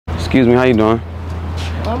Excuse me, how you doing?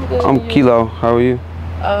 I'm good. I'm Kilo. How are you?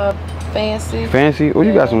 Fancy. Fancy? Oh,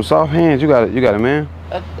 you got some soft hands. You got a man?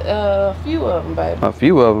 A few of them, baby. A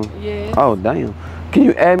few of them? Yeah. Oh, damn. Can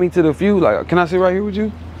you add me to the few? Like, can I sit right here with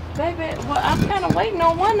you? Baby, well, I'm kind of waiting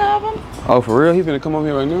on one of them. Oh, for real? He finna come over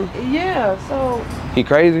here right now? Yeah, so. He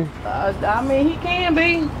crazy? I mean, he can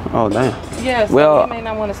be. Oh, damn. Yeah, so well, he may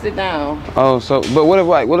not want to sit down. Oh, so, but what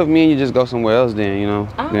if me and you just go somewhere else then, you know?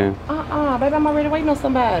 Baby, I'm already waiting on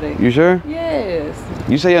somebody. You sure? Yes.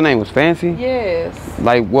 You say your name was Fancy? Yes.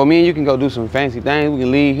 Like, well, me and you can go do some fancy things. We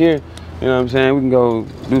can leave here. You know what I'm saying? We can go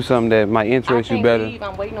do something that might interest you better. Leave.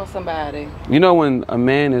 I'm waiting on somebody. You know when a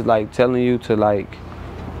man is like telling you to like,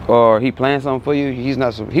 or he plans something for you, he's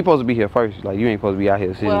supposed to be here first. Like, you ain't supposed to be out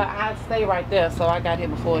here sitting. Well, I stay right there, so I got here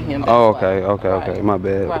before him. Oh, okay, okay. My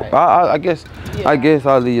bad. Right. I guess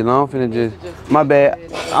I'll leave you alone. I'm finna my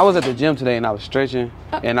bad. I was at the gym today and I was stretching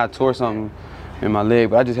and I tore something in my leg,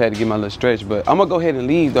 but I just had to get my little stretch. But I'm gonna go ahead and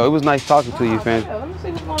leave though. It was nice talking to you, Fancy. Let me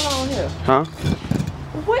see what's going on here. Huh?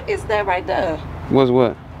 What is that right there? What's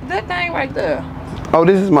what? That thing right there. Oh,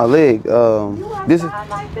 this is my leg. This is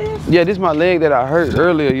like this? Yeah, this is my leg that I hurt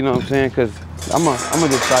earlier. You know what I'm saying? Cause I'm gonna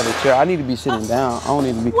just try the chair. I need to be sitting down. I don't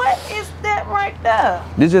need to be. What is that right there?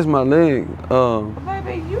 This is my leg.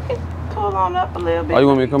 Baby, you can pull on up a little bit. Oh, you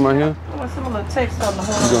want me to come right here? I want some little text on the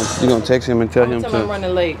horn. You gonna text him and tell him to? I'm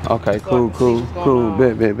running late. Okay, cool.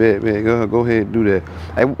 Bet. Go ahead and do that.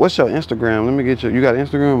 Hey, what's your Instagram? Let me get you got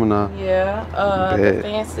Instagram or not? Yeah, the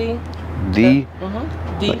Fancy. D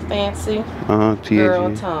Fancy. T-H-E.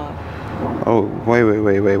 Girl tongue. Oh,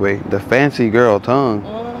 wait. The Fancy Girl Tongue.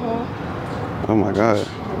 Oh my God.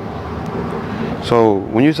 So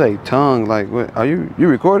when you say tongue, like what are you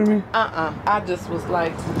recording me? I just was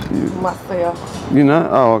like myself. You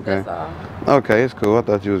not? Oh, okay. That's all. Okay, it's cool. I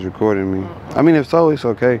thought you was recording me. I mean, if so, it's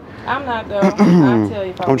okay. I'm not though. I'll tell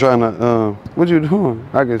you if I'm trying to, what you doing?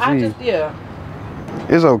 I can see.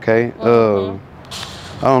 It's okay.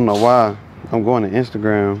 I don't know why. I'm going to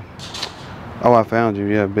Instagram. Oh, I found you.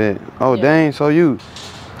 Yeah, bet. Oh, dang. So you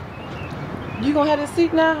gonna have this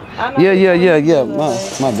seat now? Yeah.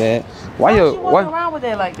 My bad. Why you walking around with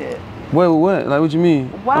that like that? What? Like, what you mean?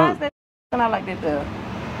 Why is that out like that there?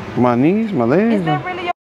 My knees, my legs. Is that really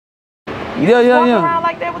your? Yeah. Walking around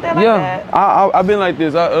like that with that like that? I've been like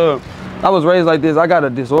this. I was raised like this. I got a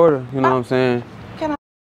disorder. You know what I'm saying? Can I?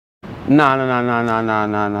 Nah.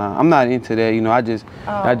 I'm not into that. You know, I just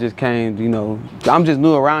came. You know, I'm just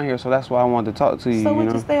new around here, so that's why I wanted to talk to you. So you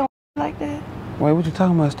know? You stay on like that? Wait, what you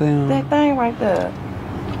talking about? Stay on? That thing right there.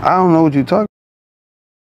 I don't know what you talking.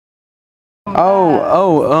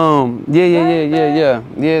 Yeah,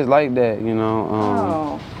 it's like that, you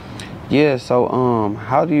know. Yeah, so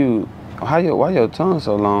why your tongue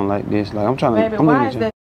so long like this? Like I'm trying to. Baby, why is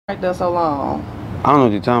that right there so long? I don't know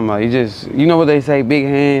what you're talking about. You know what they say, big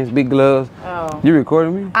hands, big gloves. Oh. You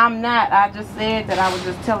recording me? I'm not. I just said that I was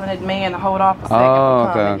just telling that man to hold off a second. Oh,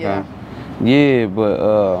 okay. Yeah, but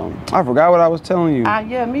I forgot what I was telling you.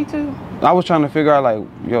 Yeah, me too. I was trying to figure out like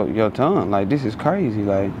your tongue. Like this is crazy.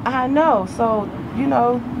 Like I know. So you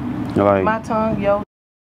know, like my tongue,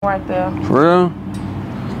 right there. For real?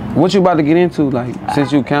 What you about to get into? Like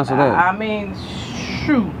since you canceled that? I mean,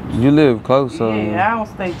 shoot. You live close, so yeah. I don't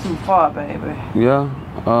stay too far, baby. Yeah.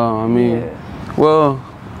 I mean, well,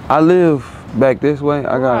 I live back this way.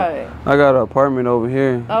 I got an apartment over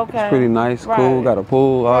here. Okay. It's pretty nice, cool. Got a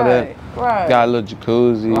pool, all that. Right. Got a little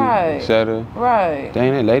jacuzzi, etc. Right.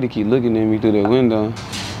 Dang, that lady keep looking at me through the window.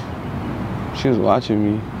 She was watching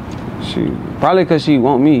me. She probably cause she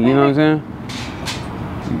want me. You know what I'm saying?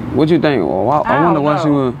 What you think? Well, I wonder why she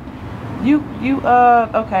would.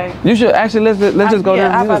 Okay. You should actually let's just go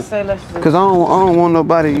down here. I about to say let's. Cause I don't want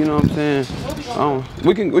nobody. You know what I'm saying?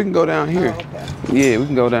 We can go down here. Yeah, we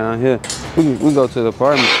can go down here. We can go to the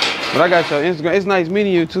apartment. But I got your Instagram. It's nice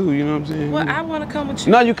meeting you too, you know what I'm saying? Well, I want to come with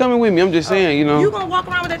you. No, you coming with me. I'm just saying, you know. You gonna walk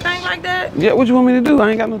around with that thing like that? Yeah, what you want me to do? I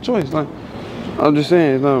ain't got no choice. Like, I'm just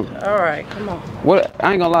saying. All right, come on. What?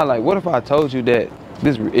 I ain't gonna lie. Like, what if I told you that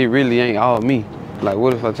it really ain't all me? Like,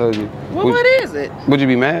 what if I told you? Well, what is it? Would you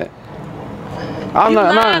be mad? I'm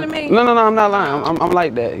not lying to me. No, I'm not lying. I'm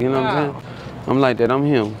like that. You know what I'm saying? I'm like that. I'm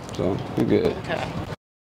him. So you good. Okay.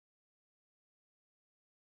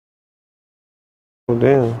 Oh,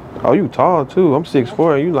 damn. Oh, you tall too. I'm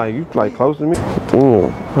 6'4". You like close to me.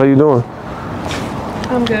 How you doing?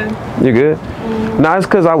 I'm good. You good? Nah, it's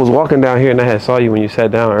cause I was walking down here and I had saw you when you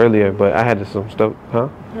sat down earlier, but I had some stuff. Huh?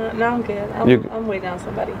 No, I'm good. I'm waiting on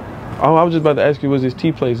somebody. Oh, I was just about to ask you, was this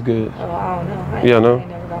tea place good? Oh, I don't know. I ain't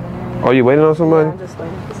never gone in there yet. Oh, you waiting on somebody? Yeah, I'm just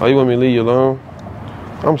waiting. Oh, you want me to leave you alone?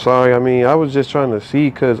 I'm sorry. I mean, I was just trying to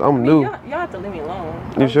see, cause I'm new. Y'all have to leave me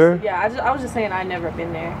alone. You sure? Yeah, I was just saying I never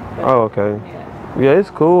been there. But, oh, okay. Yeah,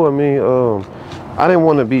 it's cool. I mean, I didn't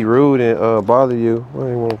want to be rude and bother you. I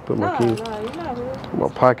didn't want to put my keys. No, you're not rude. My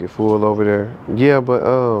pocket full over there. Yeah, but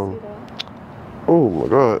oh my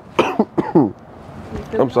God.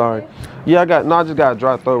 I'm sorry. Yeah, I just got a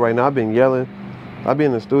dry throat right now. I've been yelling. I've been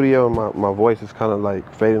in the studio and my voice is kind of like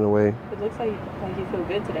fading away. It looks like you feel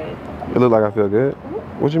good today. It look like I feel good?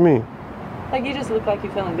 What you mean? Like you just look like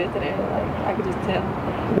you're feeling good today. Like I could just tell.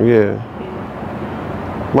 Yeah.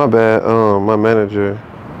 My bad. My manager.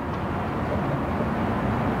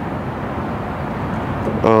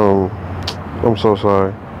 I'm so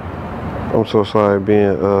sorry. I'm so sorry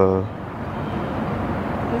being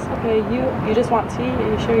It's okay. You just want tea?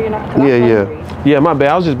 Are you sure you're not? Yeah, my bad.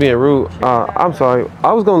 I was just being rude. I'm sorry.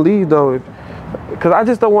 I was gonna leave though, cause I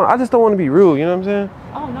just don't want to be rude. You know what I'm saying?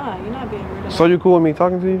 Oh no, you're not being rude. So you cool with me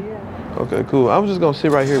talking to you? Yeah. Okay, cool. I was just gonna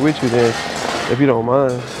sit right here with you then, if you don't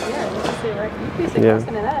mind. Yeah, you can sit right. You can sit closer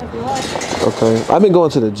to that if you want. Okay. I've been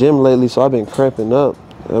going to the gym lately, so I've been cramping up.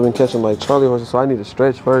 I've been catching like Charlie horses, so I need to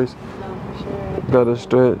stretch first. No, for sure. Gotta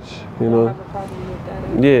stretch, you know. I don't have a problem with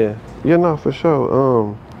that. Yeah, no, for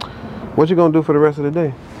sure. What you gonna do for the rest of the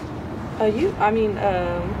day?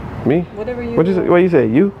 Me? Whatever you. What you say?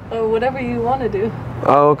 You? Whatever you want to do.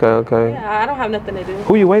 Oh, okay. Yeah, I don't have nothing to do.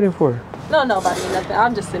 Who you waiting for? No, nobody, nothing.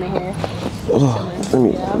 I'm just sitting here. Let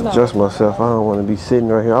me adjust myself. I don't want to be sitting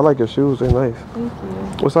right here. I like your shoes. They're nice. Thank you.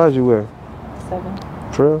 What size you wear? 7.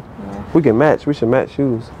 For real? Yeah. We can match. We should match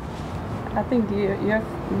shoes. I think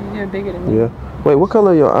you're bigger than me. Yeah. Wait, what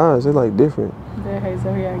color are your eyes? They're like different. They're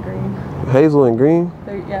hazel, yeah, green. Hazel and green?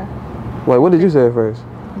 Yeah. Wait, what did you say at first?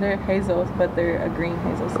 They're hazels, but they're a green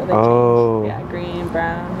hazel, so they change. Yeah, green,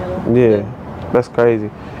 brown, yellow. Yeah, that's crazy.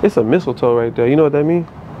 It's a mistletoe right there. You know what that means?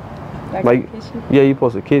 Like, kiss you? Yeah, you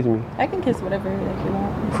supposed to kiss me. I can kiss whatever like you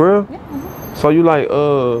want. For real? Yeah. Mm-hmm. So you like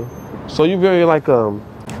so you very like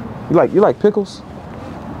you like pickles?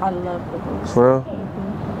 I love pickles. For real?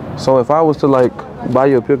 Mm-hmm. So if I was to like buy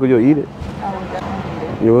you a pickle, you'll eat it? I would definitely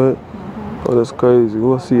eat it. You would? Mm-hmm. Oh, that's crazy.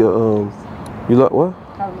 We'll see you like what?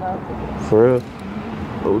 I love pickles. For real?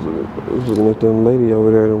 I was looking at them lady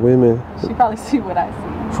over there, the women. She probably see what I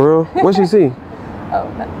see. For real? What'd she see? Oh,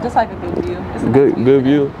 just like a good view. It's a good nice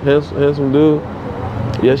view. Handsome dude.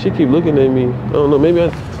 Yeah, she keep looking at me. I don't know.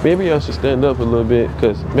 Maybe I should stand up a little bit,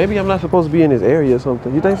 cause maybe I'm not supposed to be in this area or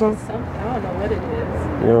something. You think so? I don't know what it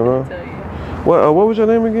is. You don't know? I can't tell you. What was your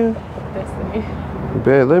name again? Destiny.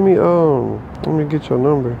 Bad. Let me get your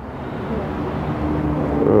number.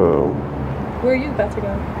 Where are you about to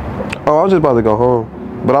go? Oh, I was just about to go home,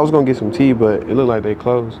 but I was gonna get some tea, but it looked like they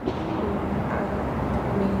closed.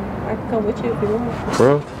 I can come with you if you want. For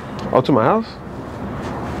real? Oh, to my house?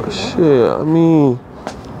 Shit, I mean, I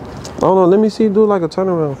don't know. Let me see. Do like a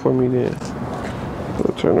turnaround for me then. Do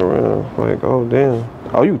a turnaround. Like, oh damn.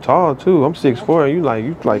 Oh, you tall too. I'm 6'4", and you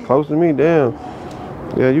like close to me. Damn.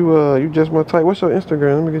 Yeah, you just my type. What's your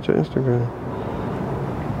Instagram? Let me get your Instagram.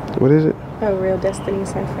 What is it? Oh, Real Destiny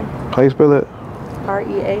Cipher. How you spell it?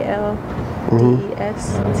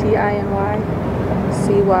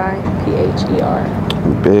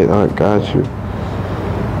 RealDestinyCypher. Bet, I got you.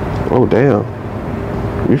 Oh damn.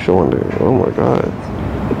 You showing that? Oh my God.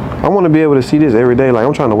 I want to be able to see this every day. Like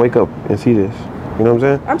I'm trying to wake up and see this. You know what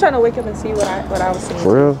I'm saying? I'm trying to wake up and see what I was seeing.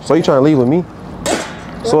 For real? So you trying to leave with me?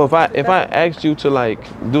 So if I asked you to like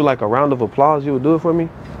do like a round of applause, you would do it for me?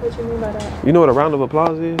 What you mean by that? You know what a round of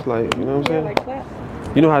applause is? Like, you know what I'm saying? Like clap.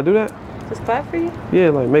 You know how to do that? Just clap for you? Yeah,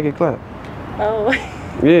 like make it clap. Oh.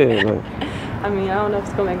 Yeah, like. I mean, I don't know if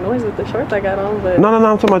it's gonna make noise with the shorts I got on, but. No, I'm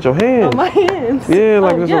talking about your hands. Oh, my hands. Yeah,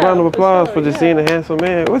 like just a round of applause for just seeing a handsome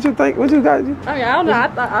man. What you think? What you got? I mean, I don't know.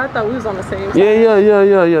 I thought we was on the same side.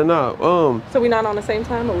 Yeah. No, So we not on the same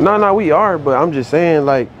time? Or no, we are. But I'm just saying,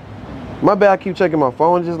 like, my bad. I keep checking my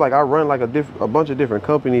phone. Just like I run like a bunch of different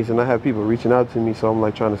companies, and I have people reaching out to me. So I'm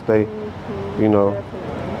like trying to stay, you know.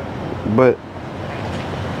 Definitely. But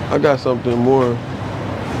I got something more.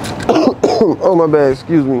 Oh my bad.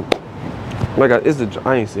 Excuse me. Like I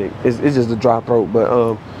ain't sick. It's just a dry throat. But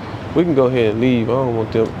we can go ahead and leave. I don't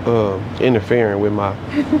want them interfering with my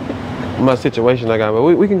my situation I got. But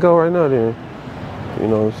we can go right now then. You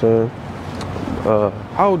know what I'm saying?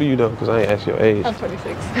 How old are you though? Because I ain't asked your age. I'm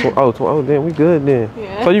 26. Oh damn, we good then.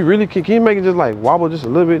 Yeah. So you really can you make it just like wobble just a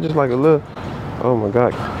little bit, just like a little? Oh my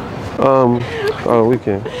God. Oh we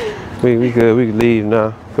can good. We can leave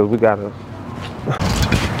now because we gotta.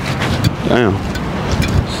 Damn.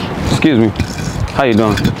 Excuse me. How you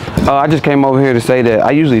doing? I just came over here to say that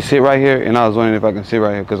I usually sit right here, and I was wondering if I can sit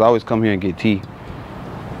right here because I always come here and get tea.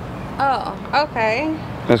 Oh, okay.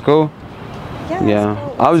 That's cool.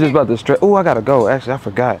 Yeah. I was just about to stretch. Oh, I gotta go. Actually, I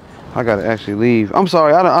forgot. I gotta actually leave. I'm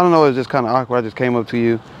sorry. I don't know. It's just kind of awkward. I just came up to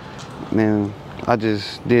you, and I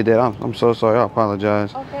just did that. I'm so sorry. I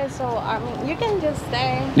apologize. Okay, so I mean, you can just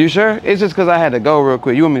stay. You sure? It's just because I had to go real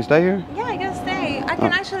quick. You want me to stay here? Yeah, you can stay. I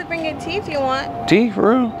can actually bring you tea if you want. Tea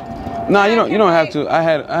for real? Nah, you don't have to. I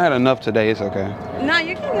had enough today. It's okay. No,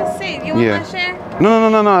 you can just sit. You want my share?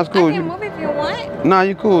 No. It's cool. I can move if you want. Nah,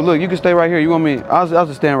 you cool. Look, you can stay right here. You want me? I'll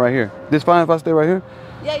just stand right here. This fine if I stay right here?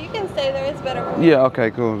 Yeah, you can stay there. It's better for you. Yeah.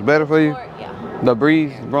 Okay. Cool. It's better for you. Yeah. The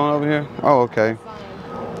breeze blowing over here. Oh, okay.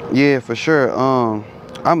 Yeah, for sure.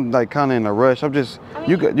 I'm like kind of in a rush. I'm just. I mean,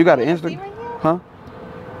 you got an Instagram? Huh?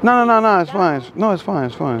 No. It's fine. No, it's fine.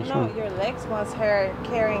 It's fine. No, your legs was hurt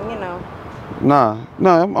carrying. You know. Nah,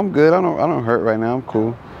 I'm good. I don't hurt right now. I'm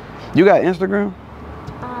cool. You got Instagram?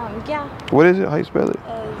 Yeah. What is it? How you spell it?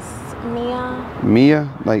 It's Mia. Mia,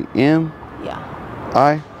 like M? Yeah.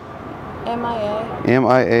 I? M-I-A.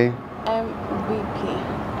 M-I-A.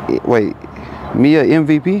 MVP. Wait, Mia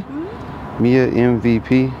MVP? Mm-hmm. Mia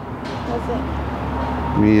MVP. That's it.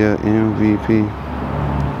 Mia MVP.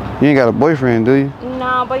 You ain't got a boyfriend, do you?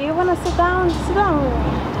 No, but you wanna sit down? Sit down.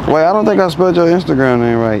 Wait, I don't think I spelled your Instagram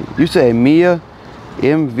name right. You said Mia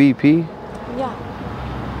MVP? Yeah.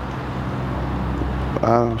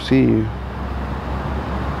 I don't see you.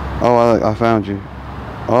 Oh, I found you.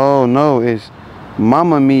 Oh no, it's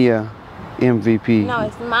Mama Mia MVP. No,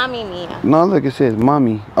 it's Mommy Mia. No, look, it says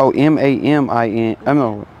Mommy. Oh, M-A-M-I-N. I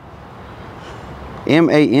know.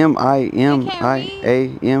 M-A-M-I-M-I-A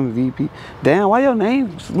MVP. Damn, why your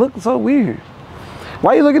name look so weird?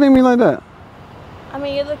 Why you looking at me like that? I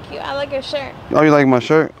mean, you look cute. I like your shirt. Oh, you like my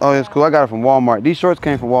shirt? Oh, it's cool. I got it from Walmart. These shorts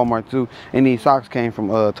came from Walmart too, and these socks came from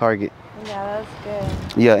Target. Yeah, that's good.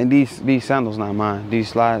 Yeah, and these sandals not mine. These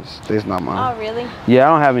slides, it's not mine. Oh, really? Yeah,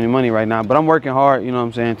 I don't have any money right now, but I'm working hard. You know what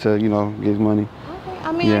I'm saying, to get money. Okay.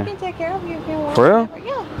 I mean, I can take care of you if you want. For real?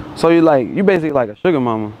 Yeah. So you basically like a sugar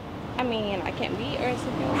mama. I mean, I can't be yours if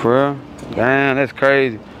you want. For real? Yeah. Damn, that's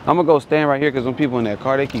crazy. I'm gonna go stand right here because when people in that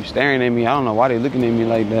car, they keep staring at me. I don't know why they looking at me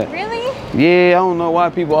like that. Really? Yeah, I don't know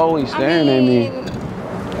why people always staring at me.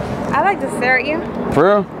 I like to stare at you. For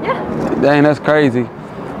real? Yeah. Dang, that's crazy.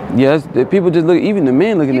 Yes, people just look, even the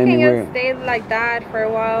men looking at me weird. You can just stay like that for a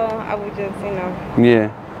while. I would just,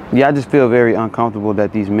 Yeah. Yeah, I just feel very uncomfortable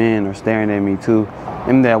that these men are staring at me too.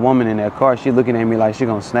 And that woman in that car, she looking at me like she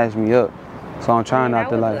gonna snatch me up. So I'm trying not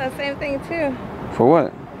to like. I would do the same thing too. For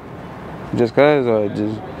what? Just cause or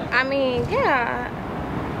just? I mean, yeah.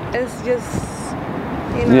 It's just,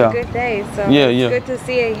 good day. So it's good to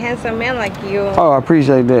see a handsome man like you. Oh, I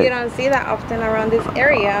appreciate that. You don't see that often around this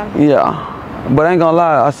area. Yeah. But I ain't gonna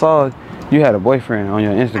lie, I saw you had a boyfriend on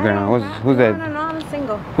your Instagram. Who's that? No, I'm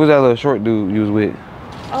single. Who's that little short dude you was with?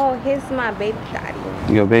 Oh, he's my baby daddy.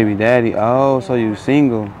 Your baby daddy? Oh, yeah. So you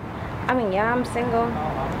single? I mean, yeah, I'm single.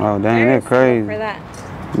 Oh, dang, that's crazy. For that.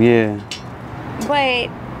 Yeah.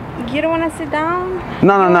 But you don't want to sit down?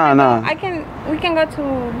 No. We can go to,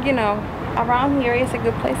 around here. It's a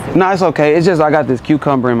good place to. No, it's okay. It's just I got this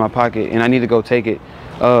cucumber in my pocket and I need to go take it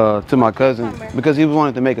to my cousin because he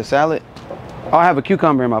wanted to make a salad. I have a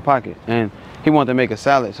cucumber in my pocket and he wanted to make a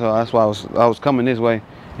salad, so that's why I was coming this way.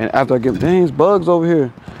 And after I get, dang, there's bugs over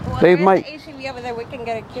here. Well, They might. The HEB over there, we can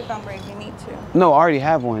get a cucumber if you need to. No, I already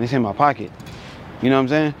have one. It's in my pocket. You know what I'm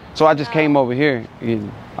saying? So I just came over here.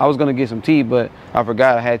 I was gonna get some tea, but I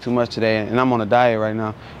forgot I had too much today, and I'm on a diet right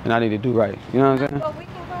now, and I need to do right. You know what I'm saying? Well, we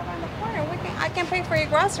can go around the corner. I can pay for your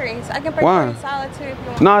groceries. I can pay for your salad too if you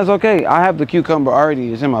want. No, it's okay. I have the cucumber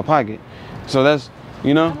already. It's in my pocket. So that's, I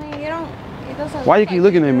mean, it doesn't. Why you keep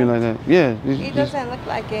looking at me like that? Yeah. It doesn't look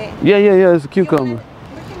like it. Yeah. It's a cucumber.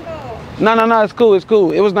 We can go. No. It's cool. It's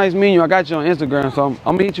cool. It was nice meeting you. I got you on Instagram, so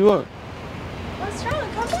I'm gonna hit you up. What's wrong?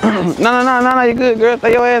 Come back. No. You good, girl?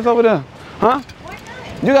 Stay your ass over there. Huh? Why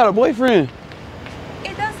not? You got a boyfriend.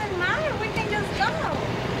 It doesn't matter. We can just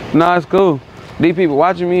go. Nah, it's cool. These people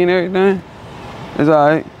watching me and everything. It's all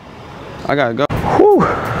right. I gotta go. Whew.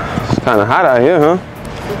 It's kind of hot out here, huh?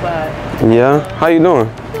 Too bad. Yeah. How you doing?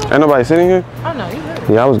 Ain't nobody sitting here? Oh no, you good.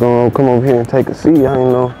 Yeah, I was gonna come over here and take a seat. I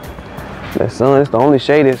didn't know that sun. It's the only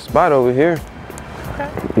shaded spot over here. Okay.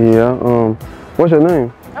 Yeah. What's your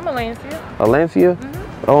name? I'm Alancia. Alancia?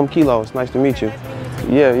 Oh, I'm Kilo. It's nice to meet you.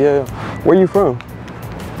 Yeah. Where you from?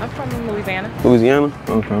 I'm from Louisiana. Louisiana?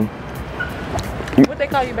 Okay. What they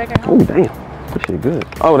call you back at home? Oh, damn. This shit good.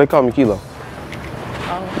 Oh, they call me Kilo.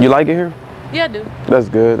 Oh. You like it here? Yeah, I do. That's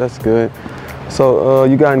good. So,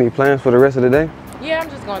 you got any plans for the rest of the day? Yeah, I'm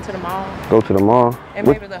just going to the mall. Go to the mall. And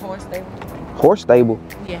maybe the horse stable. Horse stable?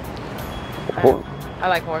 Yeah. I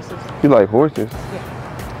like horses. You like horses?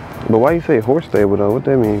 Yeah. But why you say horse stable though? What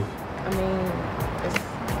that mean? I mean,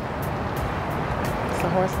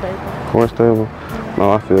 stable. Core stable?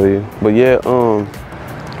 No, I feel you. But yeah,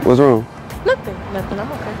 what's wrong? Nothing,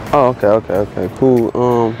 I'm okay. Oh, okay,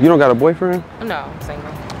 cool. You don't got a boyfriend? No, I'm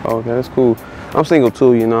single. Oh, okay, that's cool. I'm single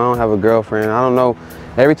too, you know, I don't have a girlfriend. I don't know,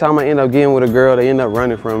 every time I end up getting with a girl, they end up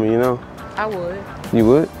running from me, you know? I would. You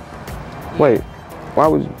would? Yeah. Wait, why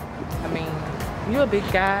would you? I mean, you're a big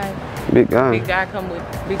guy. Big guy. Big guy come with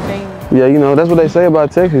big things. Yeah, you know, that's what they say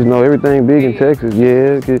about Texas, you know, everything big in Texas.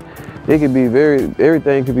 Yeah, it could be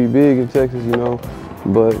everything could be big in Texas, you know,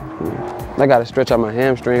 but I gotta stretch out my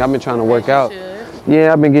hamstring. I've been trying to work out.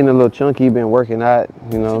 Yeah, I've been getting a little chunky, been working out,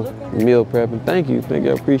 you know, meal prepping. Thank you,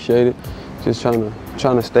 I appreciate it. Just trying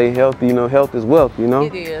to stay healthy, you know, health is wealth, you know?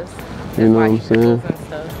 It is. You know what I'm saying?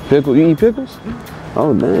 Pickles, you eat pickles?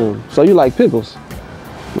 Oh, damn. So you like pickles?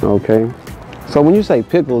 Okay. So when you say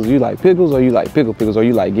pickles, you like pickles or you like pickles or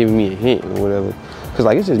you like giving me a hint or whatever? Cause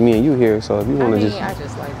like it's just me and you here, so if you wanna I just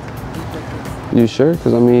like to eat pickles. You sure?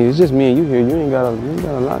 Cause I mean, it's just me and you here. You ain't got a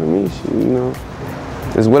lot of me, shit, you know?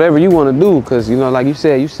 It's whatever you wanna do, cause you know, like you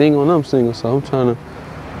said, you single and I'm single, so I'm trying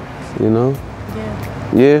to, you know?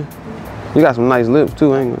 Yeah. Yeah? You got some nice lips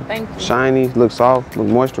too, ain't you? Thank you. Shiny, look soft, look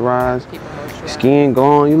moisturized. Keep it moisturized. Skin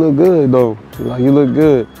gone, you look good though. Like you look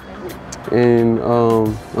good. And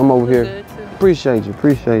I'm over here. Appreciate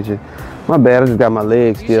you. My bad, I just got my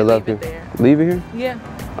legs still up here. Leave it here? Yeah.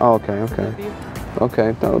 Oh, okay.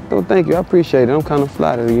 Okay, thank you, I appreciate it. I'm kind of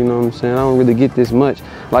flattered, you know what I'm saying? I don't really get this much.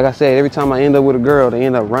 Like I said, every time I end up with a girl, they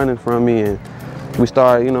end up running from me and we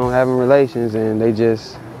start, you know, having relations and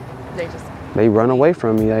they run away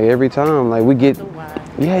from me, like every time. Like we get,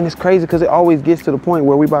 yeah, and it's crazy because it always gets to the point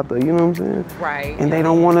where we about to, you know what I'm saying? Right. And they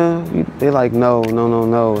don't want to, they're like, no.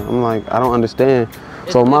 I'm like, I don't understand.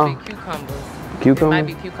 It's so cucumbers. Cucumber? It might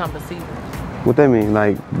be cucumber season. What that mean?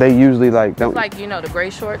 Like they usually like don't. It's like, you know, the gray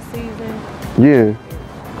short season. Yeah.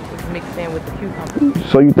 It's mixed in with the cucumber.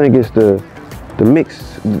 So you think it's the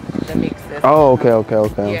mix? The mix. Oh,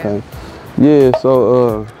 okay. Yeah.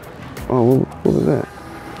 So what was that?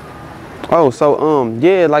 Oh, so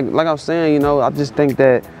yeah, like I was saying, you know, I just think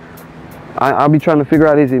that I'll be trying to figure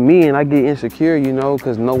out, is it me, and I get insecure, you know,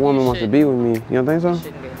 because no woman wants to be with me. You don't think so? You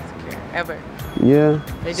shouldn't get insecure ever. Yeah.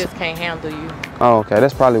 They just can't handle you. Oh, okay,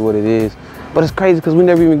 that's probably what it is. But it's crazy because we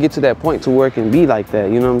never even get to that point to where it can be like that,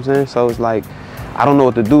 you know what I'm saying? So it's like, I don't know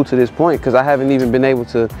what to do to this point because I haven't even been able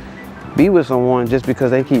to be with someone just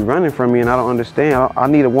because they keep running from me and I don't understand. I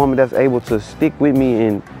need a woman that's able to stick with me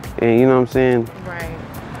and you know what I'm saying? Right.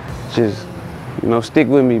 Just, you know, stick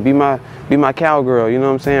with me, be my cowgirl, you know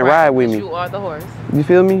what I'm saying? Right, ride with me. You are the horse. You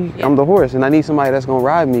feel me? Yeah. I'm the horse and I need somebody that's gonna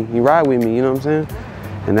ride me. You ride with me, you know what I'm saying?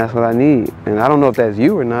 And that's what I need. And I don't know if that's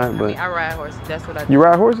you or not, but. I ride horses, that's what I do. You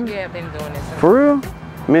ride horses? Yeah, I've been doing this. For real?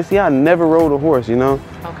 Man, see, I never rode a horse, you know?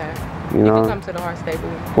 Okay. You know? can come to the horse stable.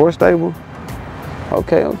 Horse stable?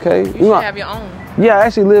 Okay. You should have your own. Yeah,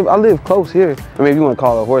 I live close here. I mean, if you want to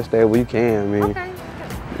call it a horse stable, you can. I mean, okay.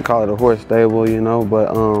 You call it a horse stable, you know,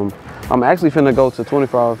 but I'm actually finna go to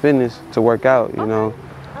 24 Hour Fitness to work out, you know.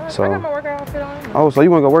 So. I got my workout outfit on. Oh, so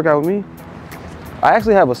you wanna go work out with me? I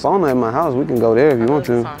actually have a sauna at my house. We can go there if you want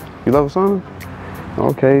to. You love a sauna?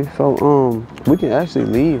 Okay, so we can actually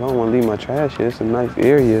leave. I don't want to leave my trash here. It's a nice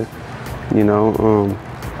area, you know.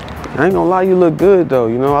 I ain't gonna lie, you look good though.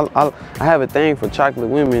 You know, I have a thing for chocolate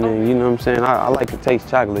women, and you know what I'm saying. I like to taste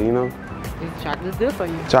chocolate, you know. Chocolate's good for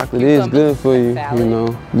you. Chocolate is good for you, you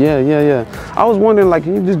know. Yeah. I was wondering, like,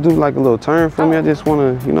 can you just do like a little turn for me? I just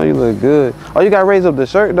wanna, you know, you look good. Oh, you gotta raise up the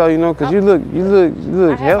shirt though, you know, cause you look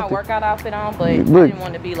healthy. I have my workout outfit on, but I didn't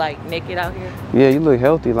want to be like naked out here. Yeah, you look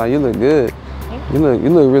healthy, like you look good. You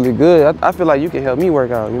look really good. I feel like you can help me work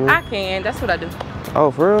out, you know. I can. That's what I do. Oh,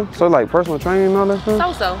 for real? So like personal training and all that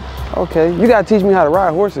stuff? So. Okay, you gotta teach me how to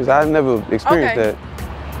ride horses. I never experienced that.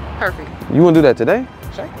 Perfect. You wanna do that today?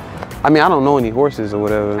 Sure. I mean, I don't know any horses or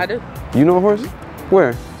whatever. I do. You know a horse?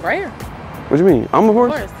 Where? Right here. What you mean? I'm a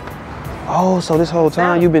horse? Horse. Oh, so this whole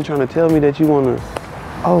time you've been trying to tell me that you wanna.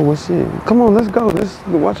 Oh, well, shit. Come on, let's go. Let's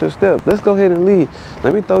watch your step. Let's go ahead and leave.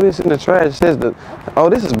 Let me throw this in the trash. It says oh,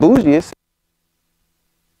 this is bougie. It's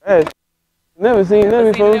trash. Never seen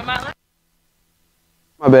that before.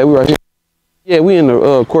 My bad, we right here. Yeah, we in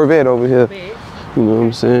the Corvette over here. You know what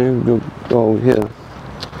I'm saying? Go over here.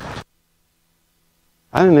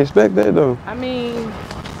 I didn't expect that though. I mean,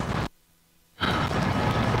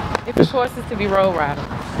 it's horses to be road riders.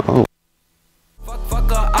 Oh. Fuck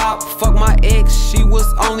her up, fuck my ex, she was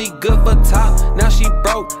only good for top. Now she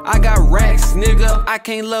broke, I got racks, nigga. I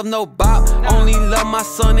can't love no bop. Only love my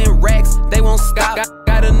son and racks, they won't stop.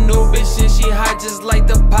 Got a new bitch and she hot just like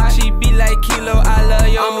the pot. She be like Kilo, I love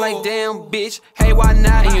you. I'm like, damn bitch, hey why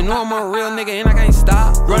not? And you know I'm a real nigga and I can't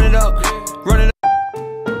stop. Run it up, run it up.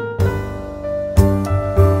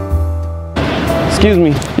 Excuse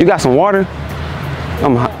me, you got some water?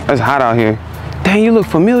 It's hot out here. Dang, you look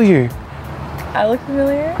familiar. I look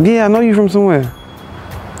familiar? Yeah, I know you from somewhere.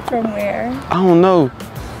 From where? I don't know.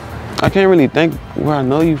 I can't really think where I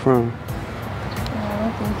know you from.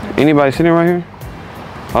 Anybody sitting right here?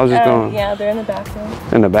 I was just going. Yeah, they're in the bathroom.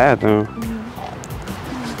 In the bathroom?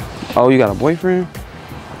 Oh, you got a boyfriend?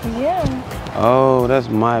 Yeah. Oh, that's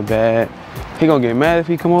my bad. He gonna get mad if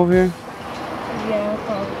he come over here? Yeah,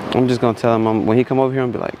 probably. I'm just gonna tell him when he come over here,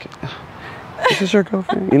 I'm be like, is this your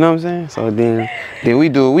girlfriend? You know what I'm saying? So then we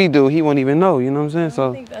do what we do. He won't even know, you know what I'm saying? So I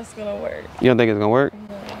don't think that's gonna work. You don't think it's gonna work?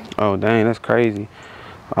 No. Oh, dang, that's crazy.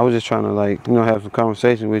 I was just trying to, like, you know, have some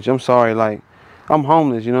conversation with you. I'm sorry, like, I'm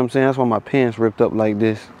homeless, you know what I'm saying? That's why my pants ripped up like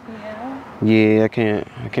this. Yeah? Yeah, I can't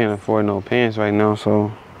afford no pants right now,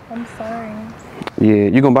 so. I'm sorry. Yeah,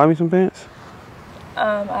 you gonna buy me some pants?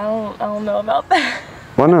 I don't know about that.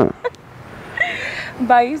 Why not?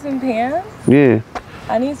 Buy you some pants? Yeah.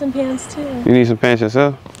 I need some pants too. You need some pants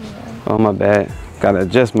yourself? Yeah. Oh, my bad. Gotta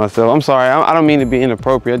adjust myself. I'm sorry, I don't mean to be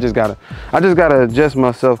inappropriate. I just gotta adjust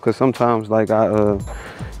myself, because sometimes, like, you know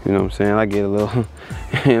what I'm saying, I get a little,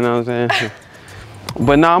 you know what I'm saying?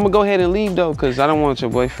 But nah, I'm gonna go ahead and leave though, because I don't want your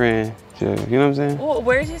boyfriend to, you know what I'm saying? Well,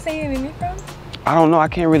 where did you say you knew me from? I don't know, I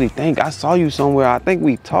can't really think. I saw you somewhere. I think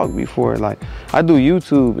we talked before. Like, I do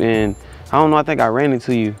YouTube, and I don't know, I think I ran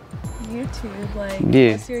into you. YouTube? Like,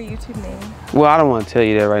 yeah. What's your YouTube name? Well, I don't want to tell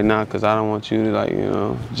you that right now, because I don't want you to, like, you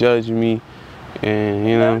know, judge me, and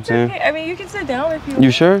you know what I'm saying? Okay. I mean, you can sit down if you want.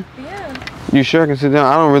 You sure? Yeah. You sure I can sit down?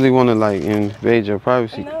 I don't really want to, like, invade your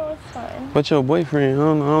privacy. No, it's fine. But your boyfriend, I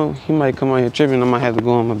don't know, he might come out here tripping. I might have to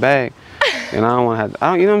go in my bag. And I don't want to have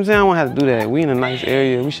to, you know what I'm saying? I don't want to have to do that. We in a nice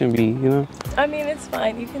area. We shouldn't be, you know? I mean, it's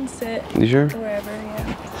fine. You can sit. You sure? Wherever,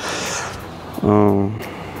 yeah.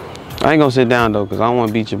 I ain't gonna sit down though, because I don't want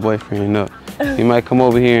to beat your boyfriend up. He might come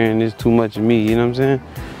over here and it's too much of me, you know what I'm saying?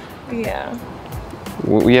 Yeah.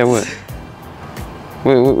 Yeah, what?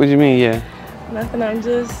 What you mean, yeah? Nothing, I'm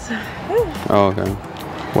just... Oh, okay.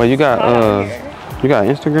 Well, you got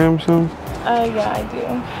Instagram or something? Yeah, I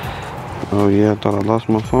do. Oh, yeah, I thought I lost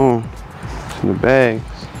my phone. It's in the bag.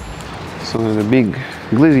 It's under the big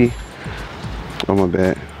glizzy. Oh, my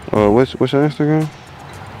bad. What's your Instagram?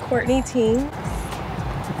 Courtney Teens.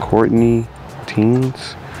 Courtney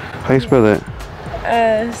Teens? How you spell that?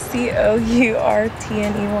 COURTNEY.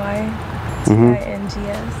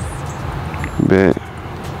 Bet.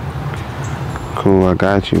 Cool, I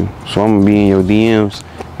got you. So I'm gonna be in your DMs.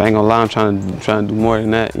 I ain't gonna lie, I'm trying to do more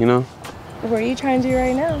than that, you know? What are you trying to do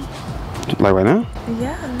right now? Like right now?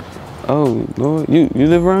 Yeah. Oh, Lord. You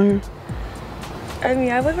live around here? I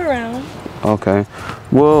mean, I live around. Okay.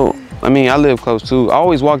 Well, I mean, I live close too. I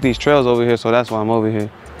always walk these trails over here, so that's why I'm over here.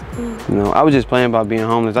 You know, I was just playing about being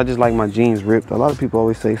homeless. I just like my jeans ripped. A lot of people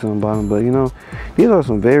always say something about them, but you know, these are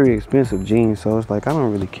some very expensive jeans, so it's like, I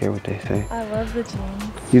don't really care what they say. I love the jeans.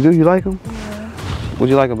 You do? You like them? Yeah. What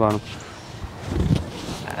do you like about them?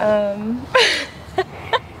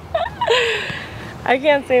 I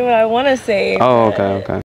can't say what I want to say. Oh, okay, okay.